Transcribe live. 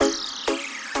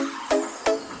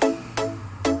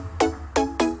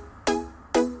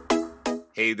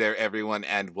Hey there, everyone,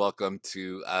 and welcome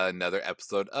to another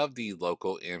episode of the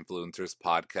Local Influencers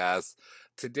Podcast.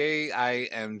 Today, I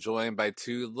am joined by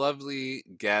two lovely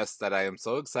guests that I am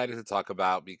so excited to talk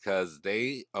about because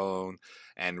they own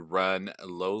and run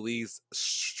Loli's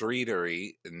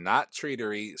Streateary, not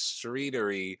Treatery,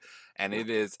 Streateary, and it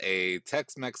is a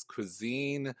Tex-Mex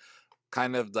cuisine,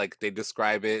 kind of like they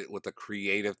describe it with a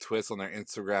creative twist on their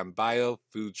Instagram bio,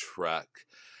 food truck.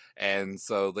 And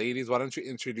so, ladies, why don't you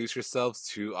introduce yourselves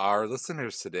to our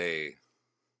listeners today?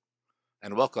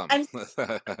 And welcome. I'm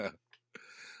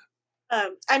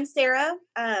Sarah.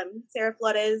 Sarah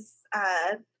Flores.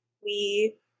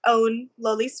 We own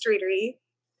Loli Streateary.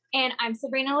 And I'm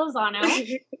Sabrina Lozano.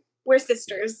 We're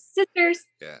sisters.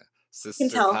 Yeah. Sister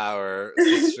power.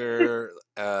 Sister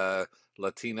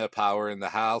Latina power in the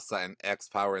house and X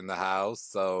power in the house.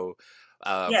 So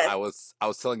yes. I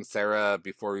was telling Sarah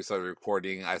before we started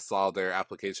recording, I saw their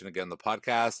application again, the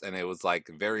podcast, and it was like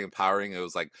very empowering. It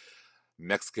was like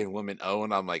Mexican women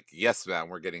owned. I'm like, yes, man,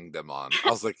 we're getting them on.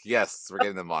 I was like, yes, we're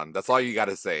getting them on. That's all you got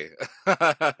to say.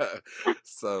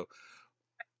 So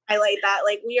I like that.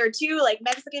 Like, we are two like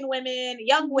Mexican women,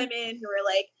 young women who are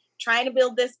like trying to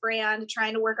build this brand,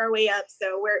 trying to work our way up.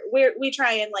 So we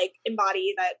try and like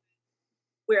embody that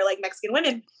we're like Mexican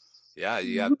women. Yeah,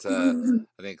 you have to,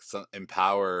 I think,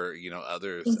 empower,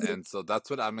 others. And so that's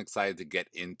what I'm excited to get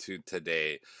into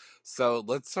today. So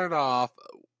let's start off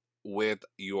with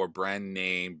your brand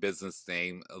name, business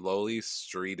name, Loli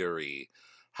Streateary.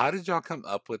 How did y'all come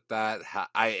up with that?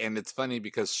 And it's funny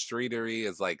because Streateary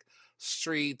is like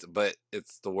street, but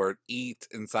it's the word eat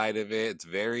inside of it. It's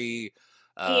very,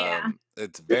 I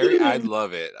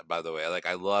love it, by the way. Like,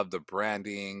 I love the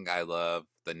branding. I love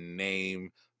the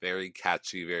name. Very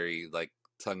catchy, very like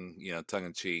tongue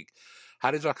in cheek. How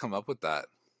did y'all come up with that?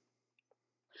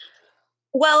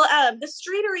 Well, the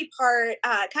streetery part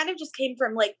kind of just came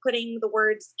from like putting the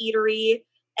words eatery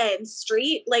and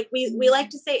street. Like we like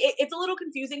to say it's a little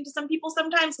confusing to some people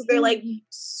sometimes because they're like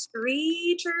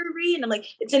streetery, and I'm like,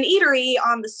 it's an eatery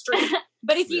on the street.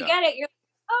 But if you get it, you're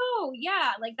like, oh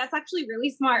yeah, like that's actually really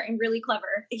smart and really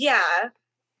clever. Yeah.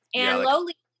 And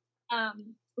Loli,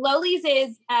 Loli's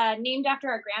is named after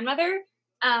our grandmother.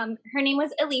 Her name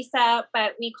was Elisa,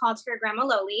 but we called her Grandma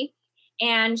Loli.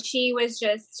 And she was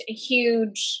just a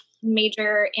huge,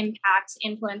 major impact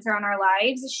influencer on our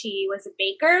lives. She was a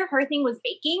baker. Her thing was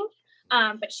baking,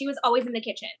 but she was always in the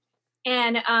kitchen.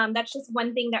 And that's just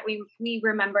one thing that we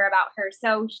remember about her.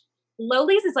 So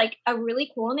Loli's is like a really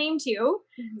cool name too.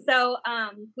 Mm-hmm. So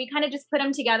we kind of just put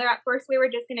them together. At first, we were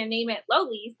just going to name it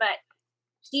Loli's, but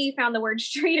she found the word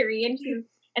streetery,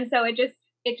 and so it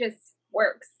just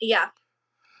works. Yeah.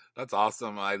 That's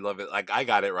awesome. I love it. Like, I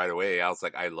got it right away. I was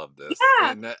like, I love this.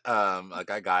 Yeah. And like,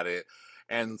 I got it.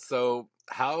 And so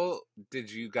how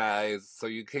did you guys, so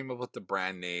you came up with the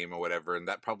brand name or whatever, and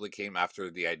that probably came after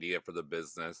the idea for the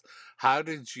business. How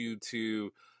did you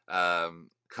two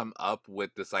come up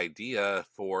with this idea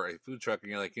for a food truck?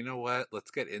 And you're like, you know what,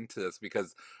 let's get into this,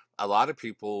 because a lot of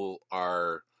people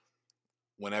are,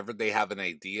 whenever they have an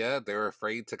idea, they're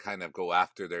afraid to kind of go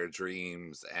after their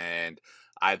dreams. And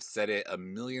I've said it a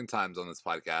million times on this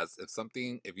podcast.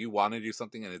 If you want to do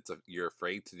something and you're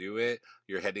afraid to do it,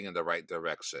 you're heading in the right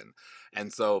direction.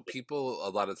 And so people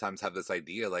a lot of times have this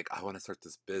idea like, I want to start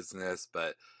this business,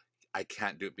 but I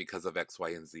can't do it because of X, Y,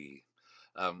 and Z.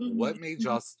 What made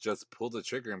y'all just pull the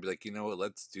trigger and be like, you know what,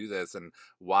 let's do this? And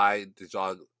why did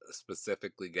y'all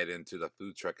specifically get into the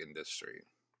food truck industry?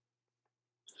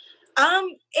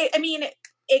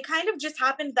 It kind of just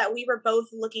happened that we were both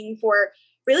looking for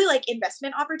really like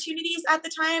investment opportunities at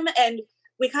the time, and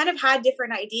we kind of had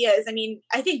different ideas. I mean,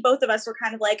 I think both of us were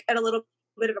kind of like at a little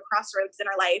bit of a crossroads in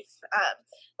our life.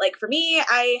 Like for me,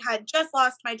 I had just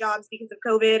lost my jobs because of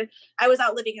COVID. I was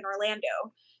out living in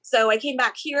Orlando. So I came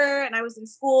back here and I was in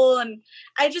school, and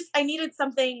I needed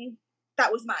something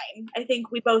that was mine. I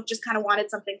think we both just kind of wanted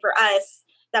something for us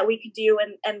that we could do.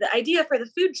 And the idea for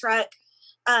the food truck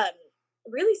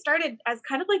really started as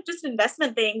kind of like just an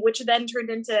investment thing, which then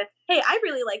turned into, hey, I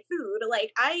really like food.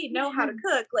 Like, I know how to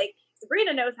cook. Like,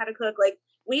 Sabrina knows how to cook. Like,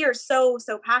 we are so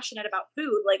passionate about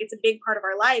food. Like, it's a big part of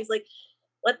our lives. Like,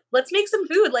 let's make some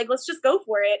food. Like, let's just go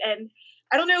for it. And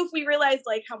I don't know if we realized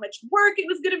like how much work it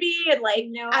was going to be and like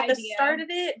the start of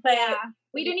it, but yeah,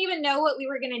 we didn't even know what we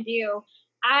were going to do.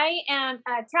 I am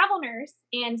a travel nurse.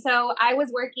 And so I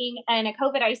was working in a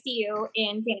COVID ICU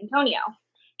in San Antonio.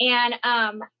 And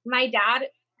my dad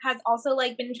has also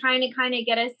like been trying to kind of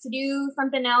get us to do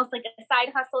something else, like a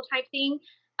side hustle type thing.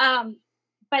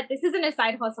 But this isn't a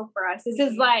side hustle for us. This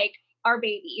is like our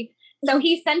baby. So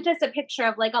he sent us a picture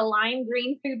of like a lime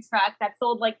green food truck that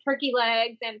sold like turkey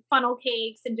legs and funnel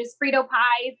cakes and just Frito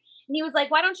pies. And he was like,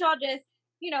 why don't y'all just,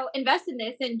 invest in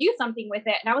this and do something with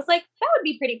it? And I was like, that would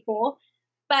be pretty cool.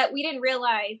 But we didn't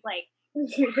realize like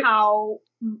how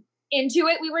into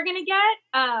it we were going to get.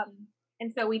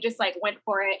 And so we just like went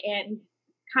for it and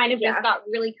kind of just got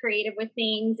really creative with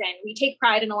things, and we take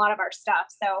pride in a lot of our stuff.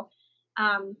 So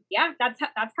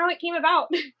that's how it came about.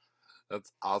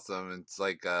 That's awesome. It's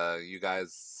like you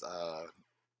guys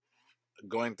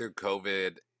going through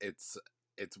COVID. It's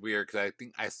weird because I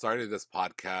think I started this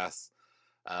podcast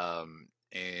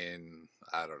in,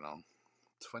 I don't know,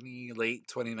 late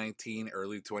 2019,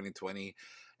 early 2020,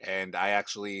 and I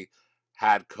actually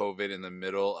had COVID in the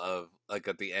middle of, like,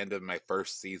 at the end of my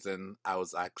first season. I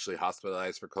was actually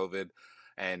hospitalized for COVID,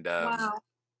 and Wow.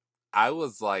 I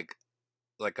was like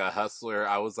a hustler.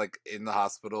 I was like in the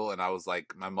hospital, and I was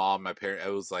like, my mom, my parent,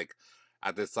 it was like,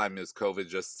 at this time it was COVID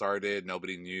just started.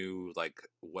 Nobody knew like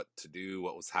what to do,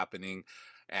 what was happening.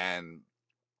 And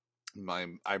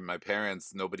my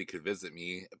parents, nobody could visit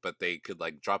me, but they could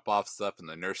like drop off stuff and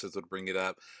the nurses would bring it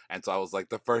up. And so I was like,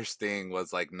 the first thing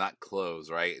was like not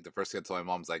clothes, right? The first thing I told my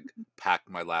mom was like, pack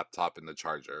my laptop and the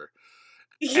charger.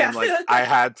 And like I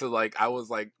had to like, I was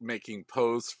like making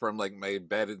posts from like my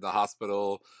bed in the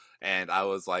hospital, and I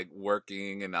was like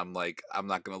working, and I'm like, I'm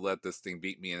not gonna let this thing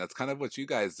beat me. And that's kind of what you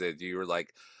guys did. You were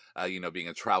like, being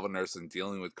a travel nurse and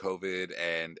dealing with COVID,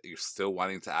 and you're still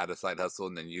wanting to add a side hustle,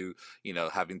 and then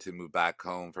having to move back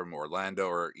home from Orlando,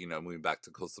 or moving back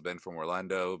to Coastal Bend from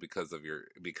Orlando because of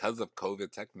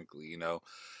COVID. Technically,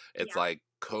 it's like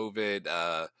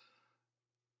COVID.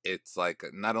 It's like,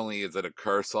 not only is it a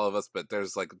curse, all of us, but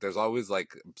there's always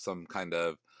like some kind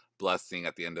of blessing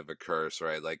at the end of a curse,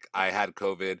 right? Like I had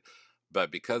COVID,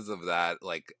 but because of that,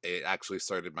 like it actually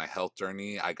started my health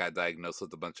journey. I got diagnosed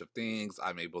with a bunch of things.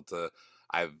 I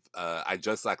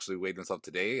just actually weighed myself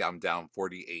today. I'm down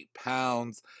 48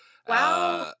 pounds.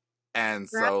 Wow. And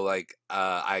so like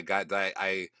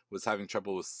I was having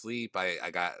trouble with sleep.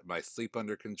 I got my sleep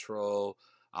under control.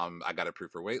 I got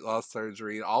approved for weight loss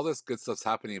surgery. All this good stuff's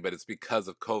happening, but it's because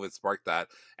of COVID sparked that.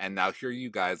 And now here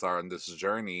you guys are on this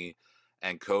journey,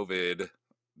 and COVID,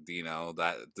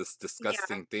 that this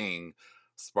disgusting thing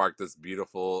sparked this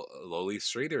beautiful Loli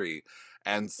Streateary.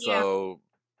 And so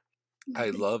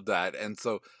I love that. And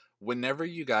so whenever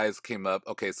you guys came up,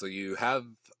 okay, so you're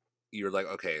like,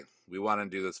 okay, we want to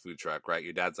do this food truck, right?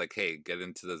 Your dad's like, hey, get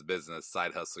into this business,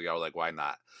 side hustle. Y'all were like, why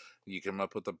not? You come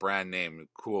up with a brand name,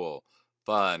 cool,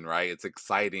 fun, right? It's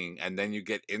exciting. And then you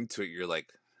get into it, you're like,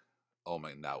 oh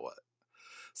my, now what?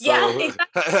 So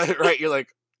exactly. Right,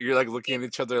 you're like looking at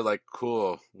each other like,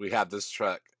 cool, we have this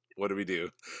truck. What do we do?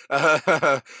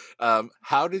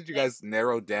 How did you guys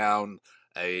narrow down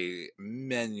a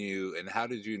menu, and how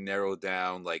did you narrow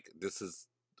down like, this is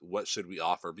what should we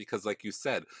offer? Because like you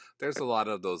said, there's a lot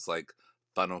of those like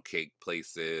funnel cake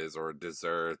places or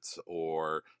desserts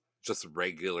or just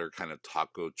regular kind of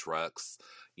taco trucks,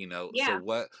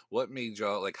 so what made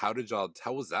y'all, like, how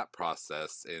was that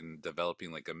process in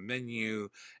developing like a menu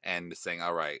and saying,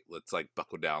 all right, let's like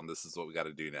buckle down, this is what we got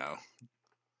to do now?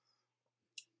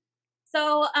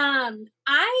 So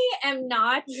I am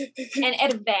not an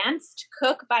advanced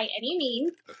cook by any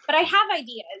means, but I have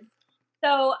ideas.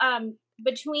 So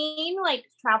between like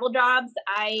travel jobs,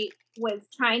 I was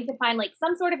trying to find like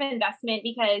some sort of investment,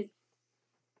 because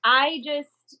I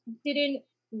just didn't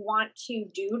want to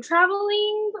do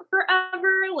traveling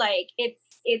forever. Like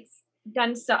it's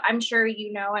done so, I'm sure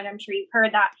and I'm sure you've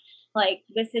heard that, like,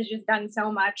 this has just done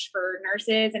so much for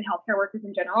nurses and healthcare workers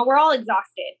in general. We're all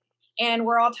exhausted and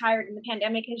we're all tired, and the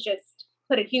pandemic has just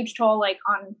put a huge toll like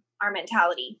on our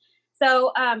mentality.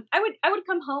 So I would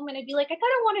come home and I'd be like, I kind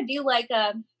of want to do like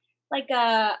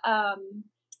a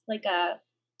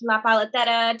La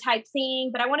Paletera type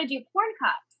thing, but I want to do corn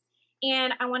cups,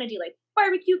 and I want to do like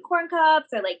barbecue corn cups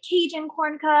or like Cajun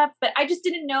corn cups, but I just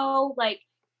didn't know like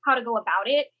how to go about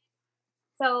it.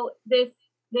 So this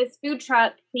food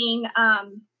truck thing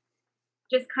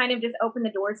just kind of just opened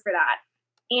the doors for that.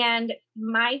 And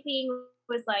my thing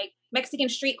was like Mexican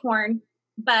street corn,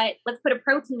 but let's put a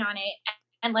protein on it,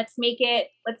 and let's make it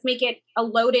a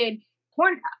loaded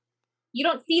corn cup. You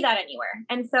don't see that anywhere.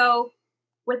 And so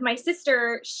with my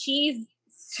sister, she's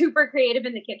super creative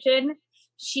in the kitchen.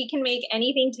 She can make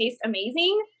anything taste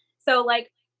amazing. So like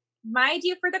my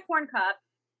idea for the corn cup,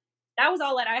 that was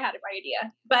all that I had, my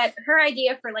idea. But her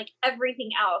idea for like everything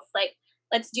else, like,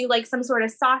 let's do like some sort of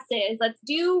sauces, let's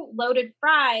do loaded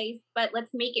fries, but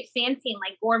let's make it fancy and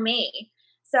like gourmet.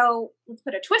 So let's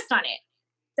put a twist on it.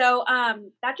 So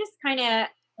that just kind of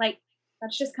like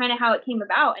that's just kind of how it came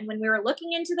about. And when we were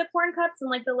looking into the corn cups and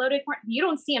like the loaded corn, you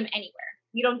don't see them anywhere.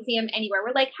 You don't see them anywhere.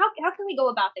 We're like, how can we go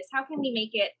about this? How can we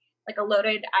make it like a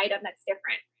loaded item that's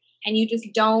different? And you just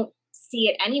don't see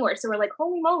it anywhere. So we're like,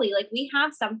 holy moly, like we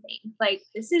have something. Like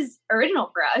this is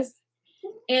original for us.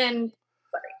 And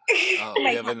sorry. Oh,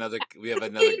 we have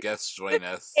another guest join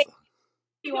us.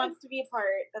 He wants to be a part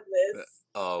of this.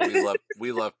 Oh,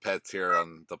 we love pets here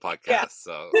on the podcast.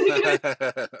 So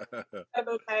I'm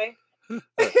okay.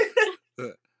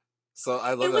 So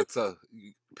I love that. So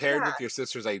paired with your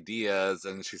sister's ideas,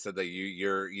 and she said that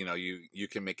you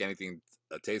can make anything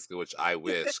taste good, which I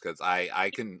wish, because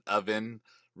I can oven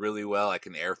really well, I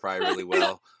can air fry really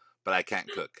well, but I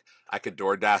can't cook. I could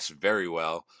DoorDash very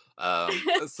well.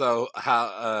 So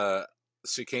how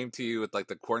she came to you with like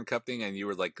the corn cup thing, and you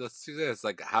were like, let's do this.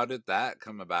 Like, how did that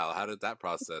come about? How did that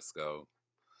process go?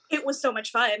 It was so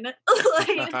much fun. Like,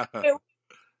 it was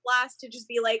blast to just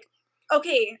be like,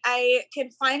 okay, I can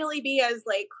finally be as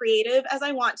like creative as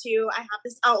I want to. I have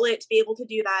this outlet to be able to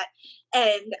do that.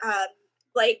 And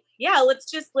like, yeah, let's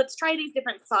try these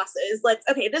different sauces.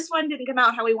 This one didn't come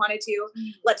out how we wanted to.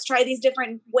 Let's try these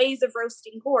different ways of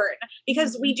roasting corn,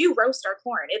 because we do roast our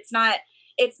corn. It's not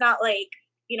like,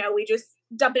 we just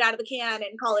dump it out of the can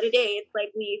and call it a day. It's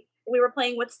like we were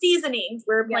playing with seasonings.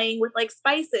 We were playing with like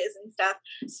spices and stuff.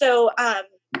 So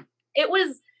it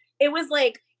was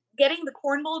like getting the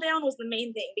corn bowl down was the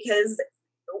main thing, because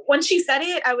when she said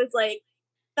it, I was like,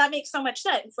 that makes so much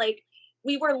sense. Like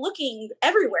we were looking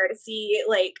everywhere to see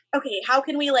like, okay, how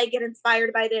can we like get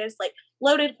inspired by this, like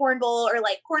loaded corn bowl or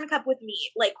like corn cup with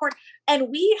meat, like corn. And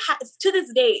we to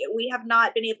this day, we have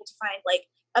not been able to find like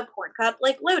a corn cup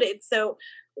like loaded. So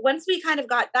once we kind of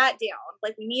got that down,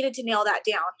 like we needed to nail that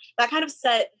down, that kind of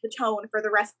set the tone for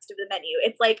the rest of the menu.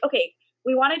 It's like, okay,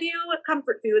 we want to do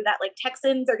comfort food that like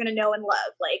Texans are going to know and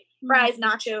love, like fries,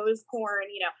 nachos, corn,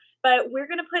 but we're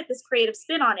going to put this creative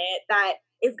spin on it that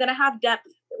is going to have depth.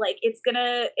 Like it's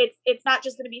not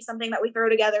just going to be something that we throw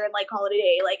together and like call it a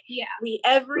day. Like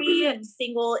every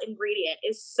single ingredient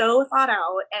is so thought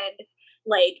out, and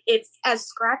like it's as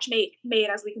scratch made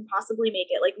as we can possibly make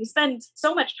it. Like we spend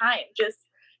so much time just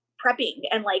prepping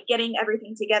and like getting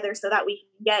everything together so that we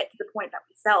can get to the point that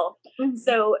we sell.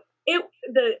 So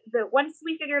the once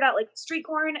we figured out like street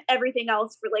corn, everything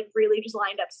else like really just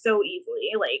lined up so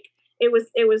easily. Like it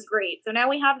was great. So now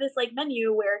we have this like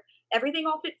menu where everything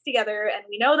all fits together, and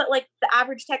we know that like the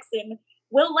average Texan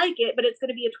will like it, but it's going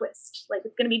to be a twist. Like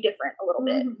it's going to be different a little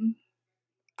bit.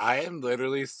 I am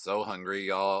literally so hungry,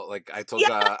 y'all. Like I told you,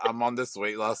 I'm on this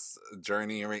weight loss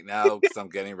journey right now because I'm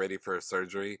getting ready for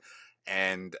surgery,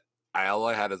 and all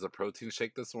I had is a protein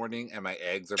shake this morning, and my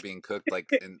eggs are being cooked like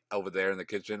over there in the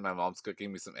kitchen. My mom's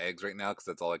cooking me some eggs right now because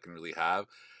that's all I can really have,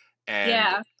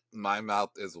 and my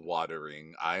mouth is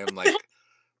watering. I am like,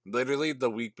 literally the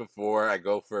week before I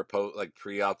go for a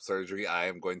pre-op surgery, I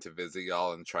am going to visit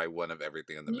y'all and try one of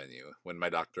everything on the menu when my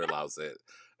doctor allows it.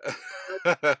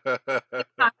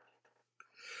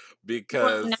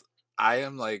 Because I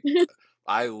am like,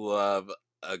 I love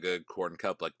a good corn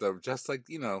cup, like the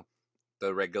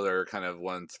regular kind of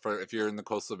ones. For if you're in the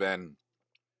coastal Bend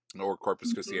or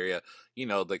Corpus Christi area,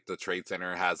 like the Trade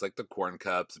Center has like the corn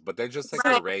cups, but they're just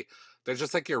like they're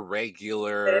just like your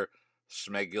regular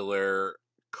schmegular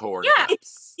corn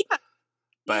cups.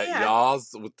 But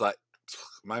y'all's with like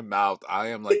my mouth, I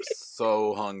am like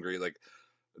so hungry. Like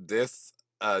this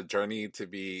journey to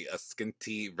be a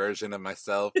skinty version of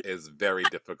myself is very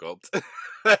difficult.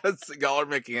 So y'all are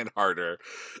making it harder.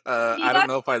 I don't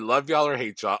know if I love y'all or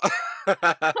hate y'all.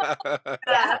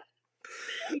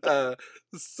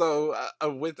 So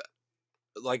with,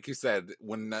 like you said,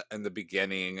 when in the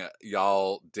beginning,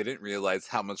 y'all didn't realize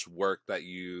how much work that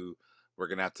you were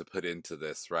gonna have to put into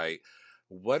this, right?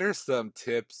 What are some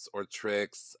tips or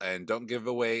tricks, and don't give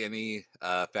away any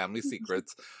family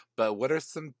secrets, but what are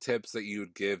some tips that you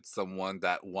would give someone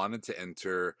that wanted to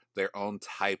enter their own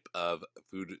type of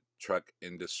food truck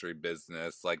industry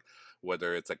business, like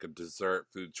whether it's like a dessert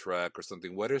food truck or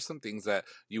something? What are some things that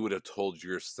you would have told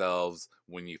yourselves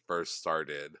when you first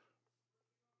started?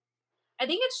 I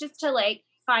think it's just to like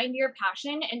find your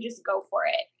passion and just go for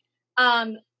it.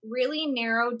 Really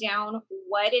narrow down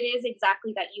what it is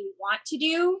exactly that you want to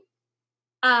do.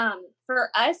 For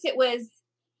us, it was,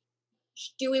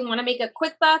 do we want to make a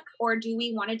quick buck, or do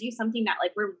we want to do something that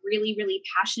like we're really, really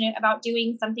passionate about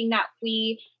doing, something that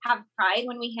we have pride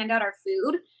when we hand out our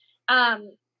food?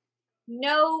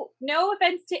 No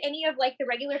offense to any of like the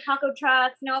regular taco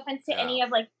trucks, no offense to any of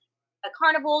like a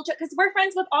carnival, because we're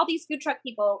friends with all these food truck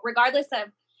people, regardless of,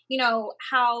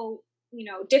 how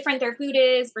different their food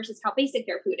is versus how basic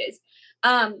their food is.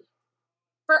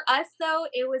 For us, though,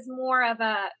 it was more of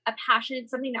a passion,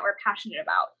 something that we're passionate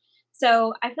about.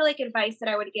 So I feel like advice that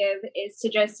I would give is to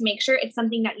just make sure it's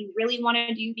something that you really want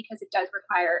to do, because it does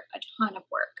require a ton of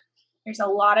work. There's a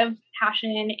lot of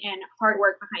passion and hard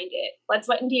work behind it, blood,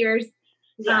 sweat, and tears.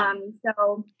 Yeah.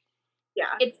 So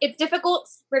yeah, it's difficult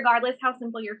regardless how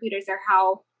simple your food is or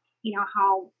how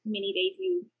many days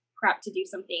you prep to do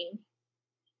something.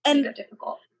 And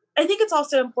difficult. I think it's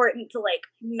also important to like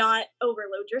not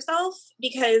overload yourself,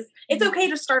 because it's okay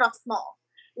to start off small.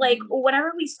 Like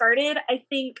whenever we started, I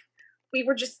think we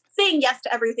were just saying yes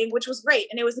to everything, which was great.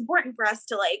 And it was important for us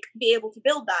to like be able to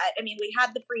build that. I mean, we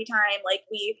had the free time, like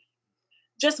we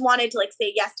just wanted to like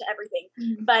say yes to everything.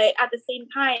 But at the same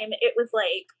time, it was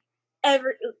like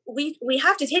we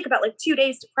have to take about like 2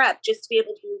 days to prep just to be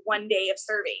able to do 1 day of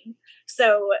serving.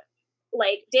 So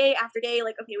like day after day,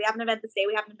 like, okay, we have an event this day,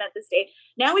 we have an event this day.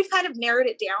 Now we've kind of narrowed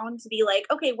it down to be like,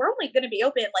 okay, we're only going to be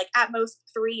open like at most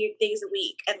 3 days a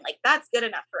week. And like, that's good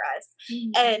enough for us.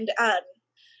 And,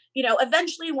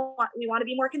 eventually we want to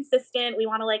be more consistent. We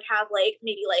want to like have like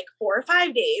maybe like 4 or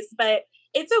 5 days, but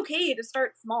it's okay to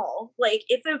start small. Like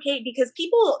it's okay, because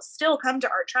people still come to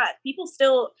our truck. People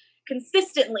still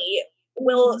consistently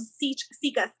will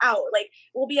seek us out. Like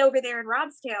we'll be over there in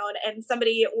Robstown and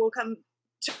somebody will come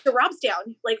to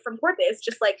Robstown, like from Corpus,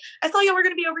 just like, I saw y'all were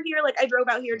going to be over here. Like I drove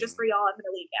out here just for y'all. I'm going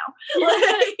to leave now.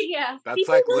 Like, yeah. That's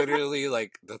like literally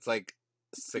like, that's like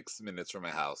 6 minutes from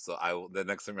my house. So the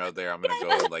next time I'm out there, I'm going to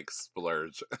go and like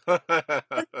splurge.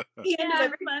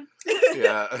 Every month.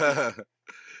 Yeah.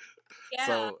 Yeah.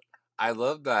 So I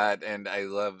love that. And I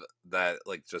love that,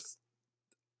 like, just,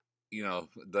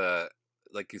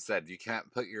 like you said, you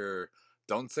can't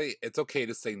don't say, it's okay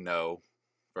to say no.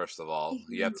 First of all,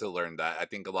 you have to learn that. I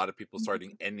think a lot of people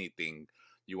starting anything,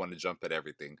 you want to jump at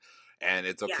everything. And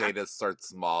it's okay to start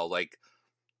small. Like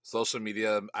social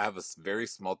media, I have a very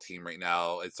small team right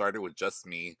now. It started with just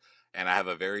me, and I have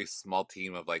a very small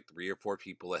team of like 3 or 4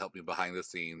 people that help me behind the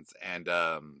scenes. And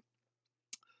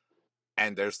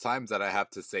there's times that I have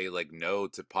to say like no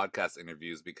to podcast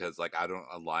interviews because like I don't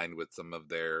align with some of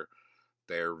their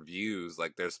views.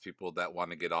 Like there's people that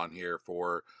want to get on here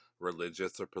for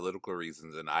religious or political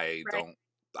reasons, and I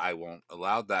won't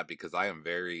allow that because I am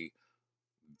very,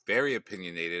 very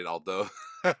opinionated, although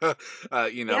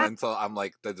and so I'm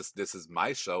like, this is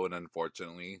my show, and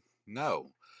unfortunately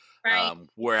no. Right.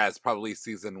 Whereas probably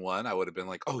season 1 I would have been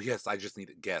like, oh yes, I just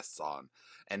need guests on,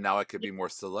 and now I could be more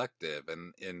selective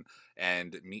and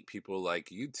meet people like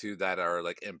you two that are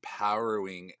like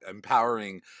empowering,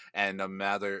 and no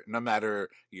matter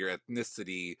your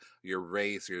ethnicity, your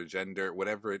race, your gender,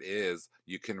 whatever it is,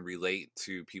 you can relate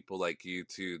to people like you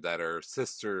two that are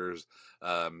sisters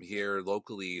here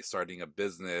locally starting a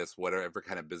business, whatever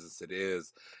kind of business it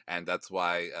is. And that's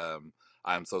why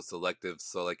I'm so selective.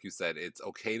 So like you said, it's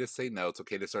okay to say no. It's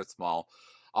okay to start small.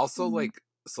 Also, like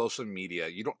social media,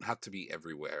 you don't have to be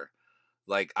everywhere.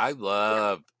 Like I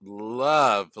love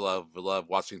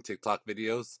watching TikTok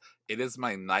videos. It is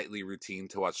my nightly routine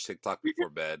to watch TikTok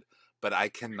before bed, but I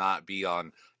cannot be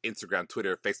on Instagram,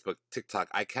 Twitter, Facebook, TikTok.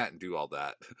 I can't do all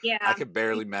that. Yeah. I can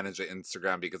barely manage an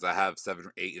Instagram because I have 7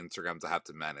 or 8 Instagrams I have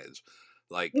to manage.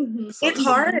 Like so it's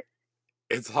hard.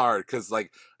 It's hard because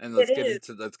like, and let's get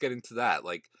into that.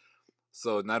 Like,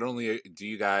 so not only do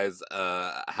you guys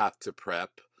have to prep,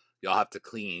 y'all have to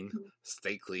clean,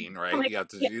 stay clean, right? You have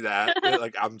to do that.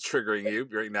 Like I'm triggering you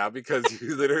right now because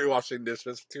you're literally washing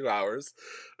dishes for 2 hours.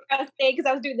 I was saying because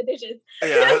I was doing the dishes.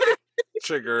 Yeah,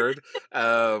 triggered.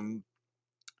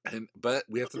 But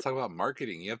we have to talk about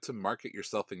marketing. You have to market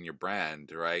yourself and your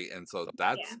brand, right? And so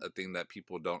that's a thing that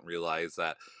people don't realize,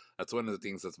 that's one of the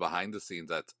things that's behind the scenes.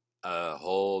 That's a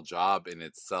whole job in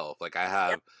itself. Like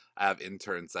I have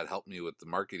interns that help me with the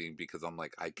marketing because I'm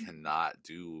like, I cannot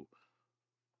do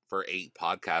for 8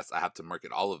 podcasts. I have to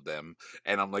market all of them.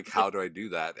 And I'm like, how do I do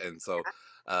that? And so,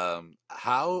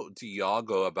 how do y'all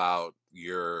go about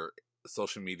your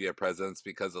social media presence?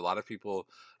 Because a lot of people,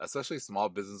 especially small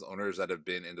business owners that have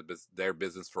been in their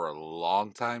business for a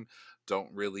long time,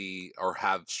 don't really, or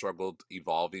have struggled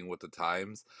evolving with the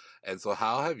times. And so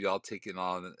how have y'all taken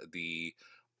on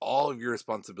all of your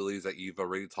responsibilities that you've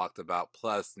already talked about,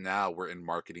 plus now we're in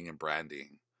marketing and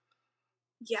branding?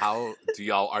 How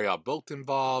are y'all both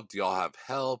involved? Do y'all have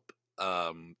help?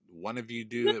 One of you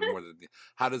do it more than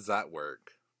how does that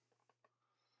work?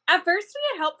 At first we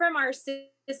had help from our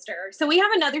sister. So we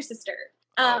have another sister.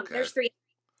 There's 3.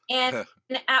 And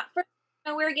at first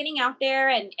we were getting out there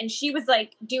and she was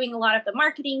like doing a lot of the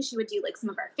marketing. She would do like some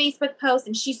of our Facebook posts,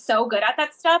 and she's so good at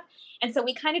that stuff. And so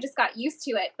we kind of just got used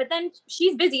to it. But then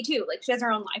she's busy too. Like she has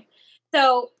her own life.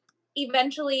 So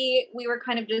eventually we were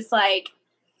kind of just like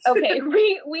Okay,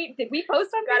 we did we post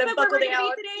on Gotta Facebook buckle where we're gonna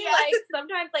down. be today? Yeah. Like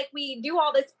sometimes like we do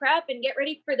all this prep and get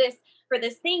ready for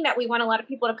this thing that we want a lot of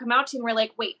people to come out to, and we're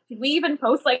like, wait, did we even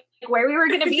post like where we were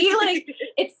gonna be? Like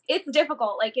it's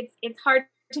difficult. Like it's hard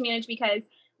to manage because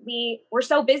we're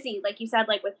so busy, like you said,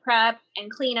 like with prep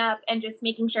and cleanup and just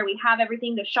making sure we have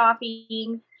everything, the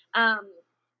shopping.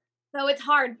 So it's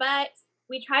hard, but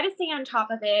we try to stay on top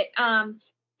of it.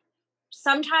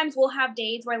 Sometimes we'll have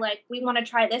days where like we want to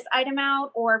try this item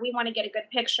out, or we want to get a good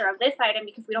picture of this item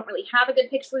because we don't really have a good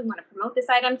picture. We want to promote this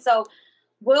item. So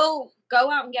we'll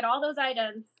go out and get all those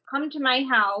items, come to my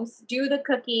house, do the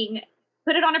cooking,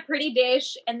 put it on a pretty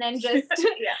dish, and then just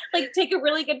like take a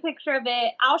really good picture of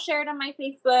it. I'll share it on my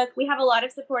Facebook. We have a lot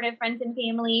of supportive friends and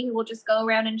family who will just go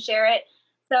around and share it.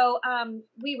 So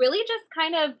we really just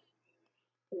kind of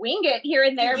wing it here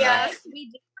and there. Yes. But we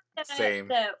do Same.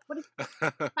 what is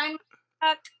time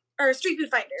or Street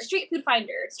Food Finder. Street Food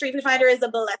Finder. Street Food Finder is a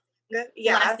blessing.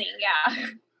 Yeah. Blessing, yeah.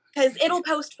 Because it'll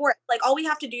post for it. Like all we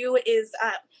have to do is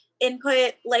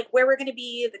input like where we're going to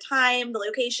be, the time, the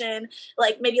location,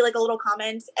 like maybe like a little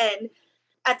comment, and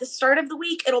at the start of the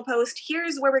week it'll post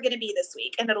here's where we're going to be this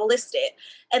week, and it'll list it,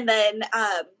 and then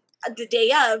the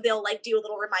day of they'll like do a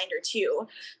little reminder too,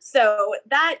 so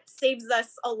that saves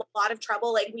us a lot of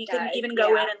trouble. Like we can even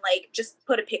go in and like just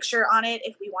put a picture on it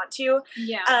if we want to.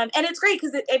 And it's great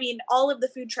because I mean all of the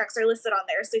food trucks are listed on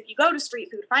there, so if you go to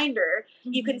Street Food Finder,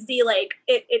 you can see like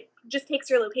it just takes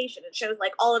your location. It shows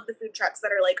like all of the food trucks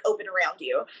that are like open around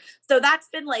you, so that's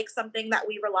been like something that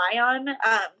we rely on.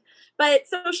 But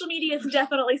social media is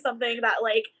definitely something that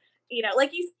like, you know,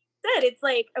 like you said, it's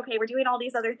like, okay, we're doing all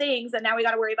these other things and now we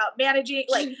got to worry about managing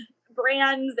like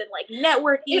brands and like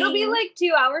networking. It'll be like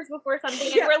 2 hours before something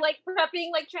and we're like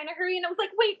prepping, like trying to hurry, and I was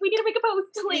like, wait, we need to make a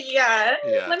post. Like,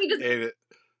 let me just it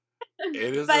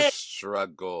is a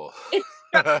struggle.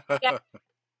 I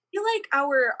feel like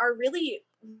our really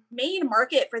main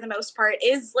market for the most part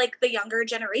is like the younger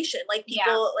generation, like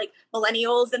people like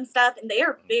millennials and stuff, and they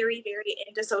are very, very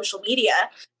into social media.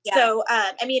 So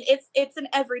I mean it's an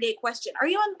everyday question. Are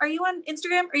you on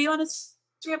Instagram? Are you on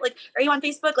Instagram? Like, are you on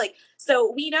Facebook? Like,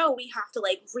 so we know we have to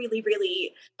like really,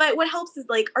 really, but what helps is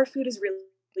like our food is really,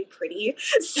 really pretty.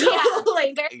 So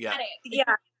like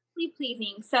really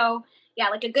pleasing. So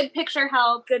like a good picture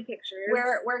helps. Good pictures.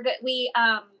 We're good. We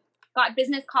got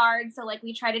business cards, so like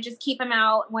we try to just keep them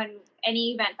out when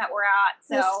any event that we're at.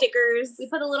 So the stickers. We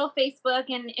put a little Facebook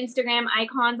and Instagram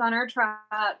icons on our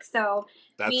truck. So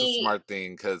that's a smart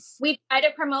thing because we try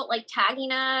to promote like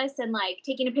tagging us and like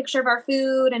taking a picture of our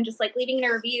food and just like leaving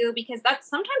a review, because that's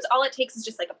sometimes all it takes is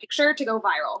just like a picture to go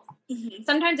viral.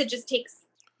 Sometimes it just takes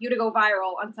you to go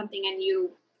viral on something and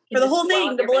you for the whole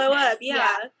thing to blow up.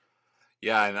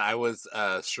 Yeah, and I was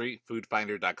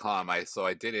streetfoodfinder.com. I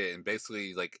did it, and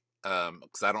basically like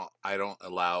because I don't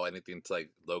allow anything to like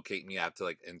locate me. I have to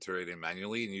like enter it in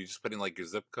manually, and you just put in like your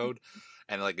zip code,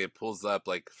 and like it pulls up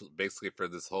like basically for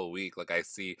this whole week. Like I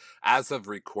see as of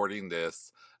recording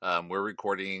this, we're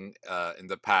recording in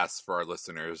the past for our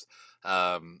listeners.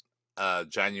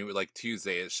 January, like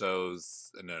Tuesday, it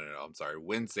shows I'm sorry,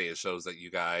 Wednesday it shows that you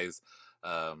guys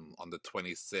on the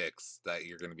 26th that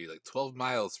you're going to be like 12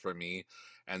 miles from me,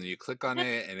 and then you click on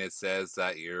it and it says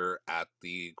that you're at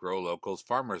the Grow Locals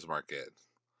Farmers Market.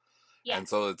 And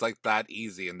so it's like that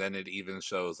easy, and then it even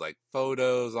shows like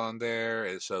photos on there.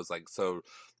 It shows like, so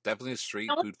definitely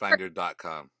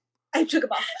streetfoodfinder.com. I took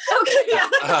them off.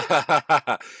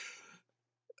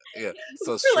 Okay.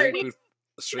 So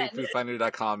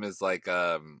streetfoodfinder.com is like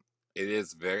it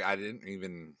is very, I didn't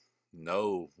even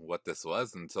know what this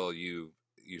was until you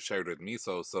shared with me.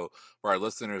 So for our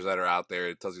listeners that are out there,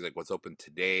 it tells you like what's open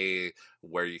today,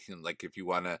 where you can like, if you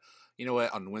want to, you know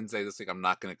what, on Wednesday this week I'm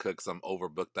not going to cook, so I'm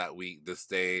overbooked that week, this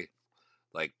day,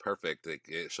 like perfect,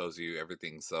 it shows you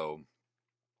everything. So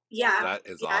that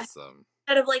is awesome.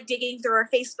 Instead of like digging through our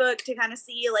Facebook to kind of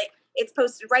see, like it's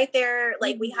posted right there.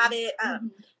 Like we have it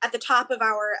at the top of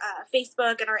our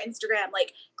Facebook and our Instagram.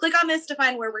 Like click on this to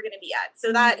find where we're going to be at.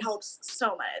 So that helps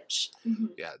so much.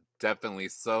 Yeah, definitely.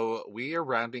 So we are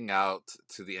rounding out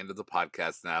to the end of the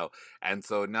podcast now. And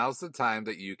so now's the time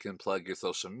that you can plug your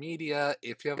social media.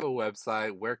 If you have a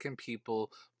website, where can people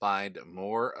find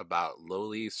more about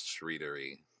Loli's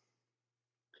Streateary?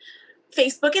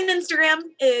 Facebook and Instagram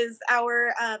is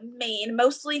our main,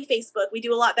 mostly Facebook. We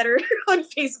do a lot better on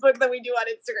Facebook than we do on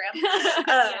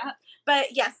Instagram. But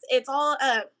yes, it's all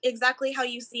exactly how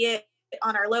you see it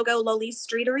on our logo, Loli's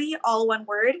Streateary, all one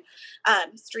word.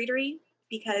 Streateary,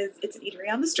 because it's an eatery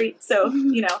on the street. So,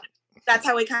 you know, that's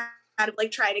how we kind kind of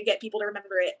like try to get people to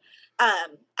remember it.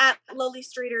 At Loli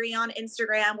Streateary on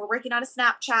Instagram. We're working on a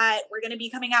Snapchat. We're going to be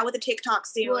coming out with a TikTok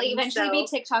soon. We'll eventually be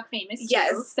TikTok famous too.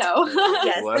 Yes. So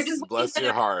yes. Bless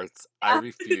your hearts. I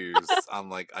refuse. I'm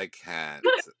like, I can't.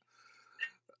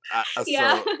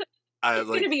 Yeah. So it's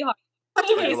going to be hard.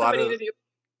 Like a lot of, to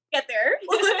get there.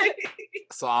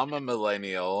 So I'm a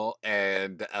millennial,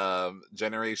 and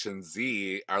Generation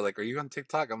Z are like, are you on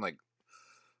TikTok? I'm like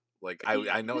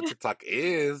I know what TikTok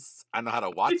is. I know how to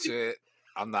watch it.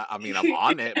 I'm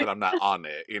on it, but I'm not on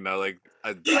it. You know, like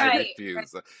I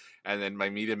refuse. Right. And then my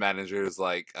media manager is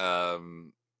like,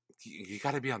 you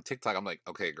got to be on TikTok. I'm like,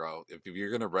 okay, girl, if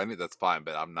you're gonna run it, that's fine,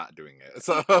 but I'm not doing it.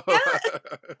 So.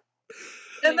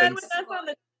 And then with us on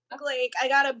the like, I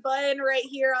got a bun right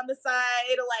here on the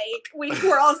side. Like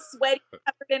we're all sweaty,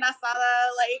 covered in asada.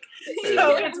 Like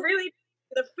so, it's really.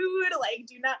 The food, like,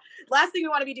 last thing we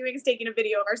want to be doing is taking a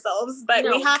video of ourselves, but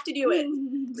we have to do it.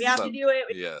 We have to do it.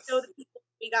 We show the people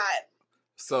we got.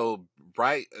 So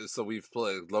we've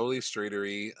played Loli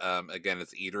Streateary. Again,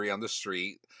 it's Eatery on the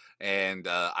Street, and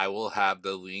I will have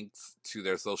the links to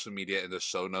their social media in the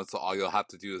show notes. So all you'll have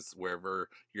to do is wherever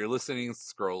you're listening,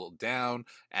 scroll down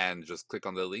and just click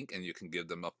on the link, and you can give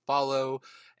them a follow.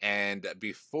 And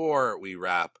before we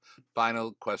wrap,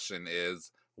 final question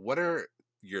is, what are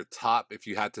your top, if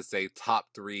you had to say top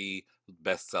 3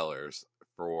 bestsellers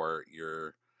for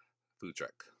your food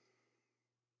truck?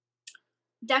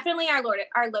 Definitely our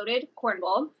loaded corn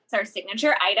bowl. It's our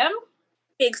signature item.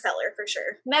 Big seller for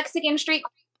sure. Mexican street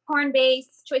corn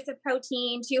base, choice of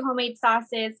protein, 2 homemade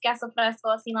sauces, queso fresco,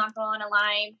 cilantro, and a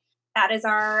lime. That is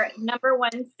our number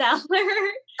 1 seller.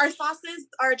 Our sauces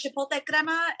are chipotle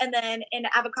crema and then an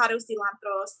avocado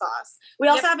cilantro sauce. We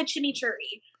also have a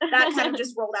chimichurri. That kind of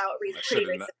just rolled out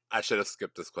recently. I should have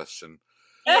skipped this question.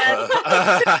 Yes.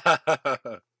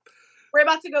 We're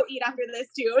about to go eat after this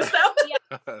too. So yeah,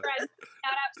 shout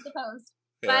out to the post.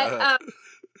 But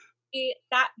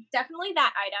definitely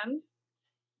that item.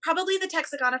 Probably the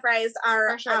Texicana fries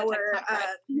are our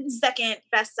second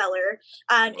bestseller.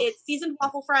 It's seasoned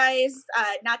waffle fries,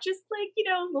 not just like,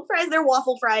 little fries, they're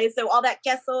waffle fries. So all that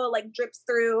queso like drips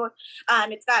through.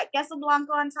 It's got queso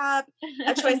blanco on top,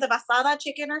 a choice of asada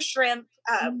chicken or shrimp.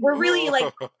 We're really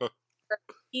like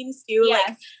bean stew. Yes.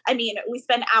 Like, I mean, we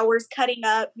spend hours cutting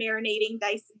up, marinating,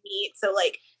 dicing meat. So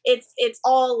like it's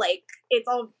all like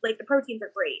the proteins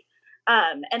are great.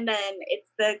 And then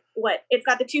it's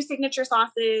got the 2 signature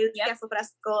sauces, queso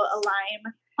fresco, a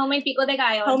lime, homemade pico de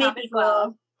gallo, homemade pico.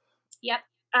 Well. Yep.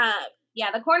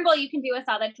 The corn bowl you can do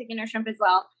asada chicken or shrimp as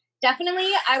well. Definitely,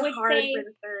 I would say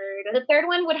the third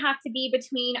one would have to be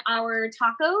between our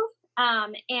tacos.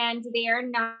 And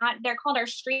they're called our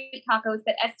street tacos,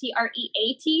 but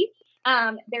STREAT.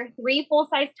 They're 3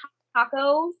 full-size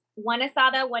tacos, 1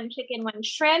 asada, 1 chicken, 1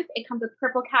 shrimp. It comes with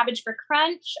purple cabbage for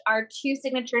crunch, our 2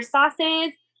 signature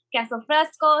sauces, queso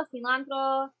fresco,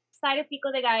 cilantro, side of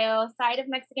pico de gallo, side of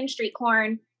Mexican street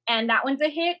corn, and that one's a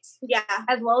hit. Yeah.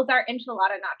 As well as our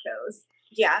enchilada nachos.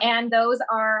 Yeah. And those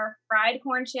are fried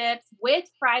corn chips with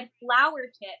fried flour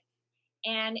chips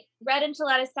and red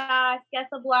enchilada sauce,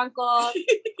 queso blanco,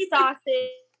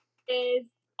 sauces,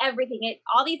 everything.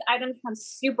 All these items come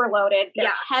super loaded.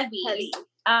 They're heavy.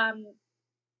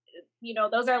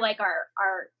 Those are like our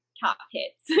top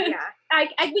hits. Yeah.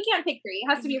 We can't pick 3. It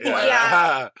has to be 4.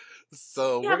 Yeah.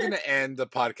 So we're going to end the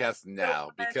podcast now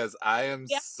because I am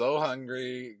so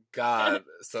hungry. God.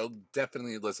 So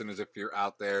definitely, listeners, if you're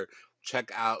out there,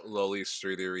 check out Loli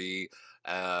Streateary.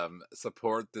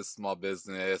 Support this small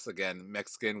business. Again,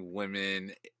 Mexican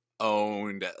women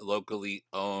owned, locally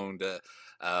owned.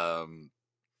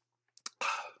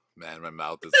 Man, my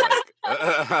mouth is like,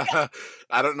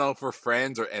 I don't know if we're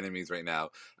friends or enemies right now.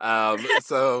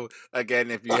 So again,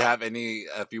 if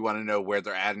you want to know where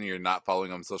they're at and you're not following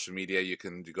them on social media, you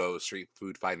can go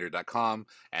streetfoodfinder.com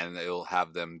and it'll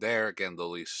have them there. Again,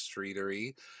 Loli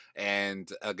Streateary. And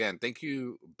again, thank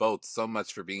you both so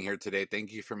much for being here today.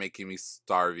 Thank you for making me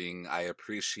starving. I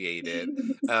appreciate it.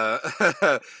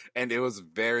 And it was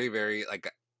very, very,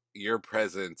 like, your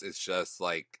presence is just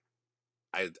like,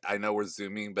 I know we're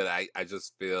Zooming, but I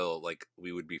just feel like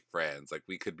we would be friends. Like,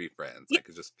 we could be friends. I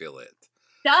could just feel it.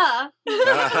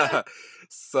 Duh.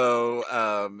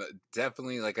 So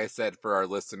definitely, like I said, for our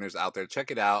listeners out there,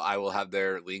 check it out. I will have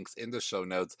their links in the show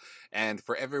notes. And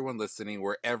for everyone listening,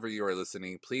 wherever you are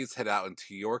listening, please head out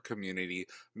into your community,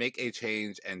 make a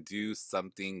change, and do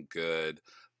something good.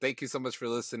 Thank you so much for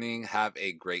listening. Have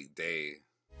a great day.